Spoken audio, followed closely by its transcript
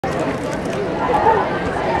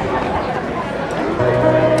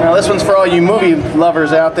This one's for all you movie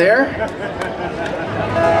lovers out there.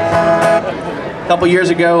 A couple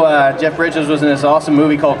years ago, Jeff Bridges was in this awesome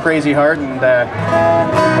movie called Crazy Heart, and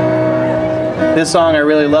this song I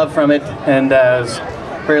really love from it, and I was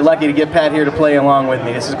very lucky to get Pat here to play along with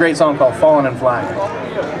me. This is a great song called Fallin Flyin.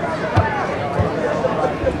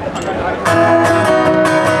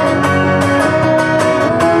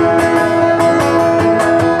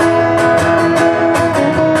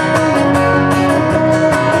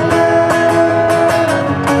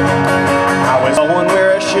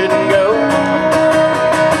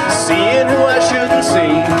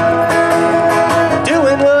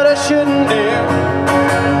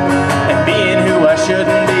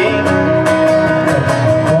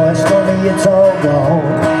 It's all gone.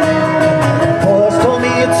 Boys told me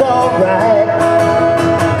it's alright.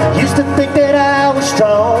 Used to think that I was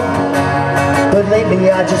strong, but lately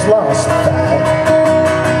I just lost the fight.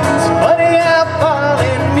 It's funny how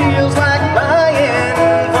falling feels like flying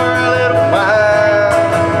for a little while.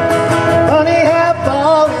 Funny how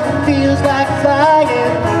falling feels like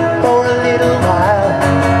flying for a little while.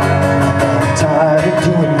 I'm tired of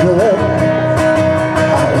doing good.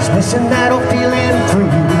 I was missing that old feeling free.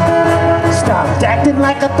 Stopped acting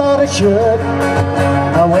like I thought I should.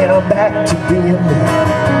 I went on back to being me.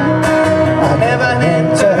 I never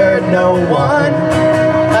meant to hurt no one.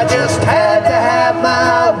 I just had to have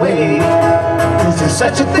my way. Is there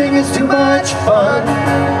such a thing as too much fun?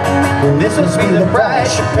 Well, this must be the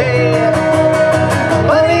price you pay.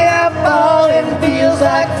 Funny how falling feels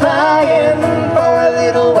like flying for a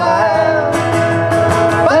little while.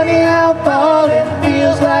 Funny how falling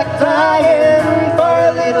feels like flying for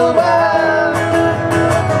a little while.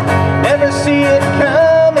 Never see it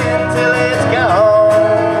coming till it's gone.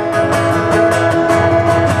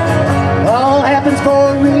 All happens for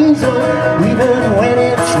a reason, even when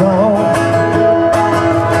it's wrong.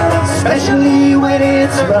 Especially when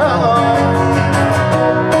it's wrong.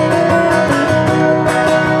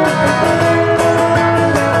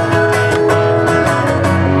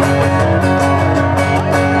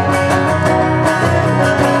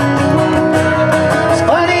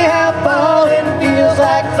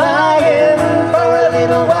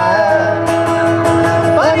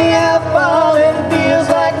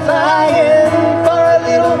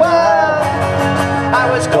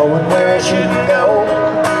 Going where I shouldn't go,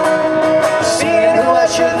 seeing who I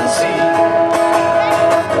shouldn't see,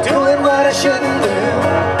 doing what I shouldn't do,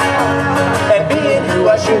 and being who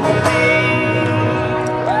I shouldn't be.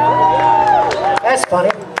 That's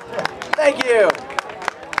funny. Thank you.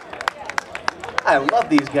 I love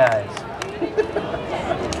these guys.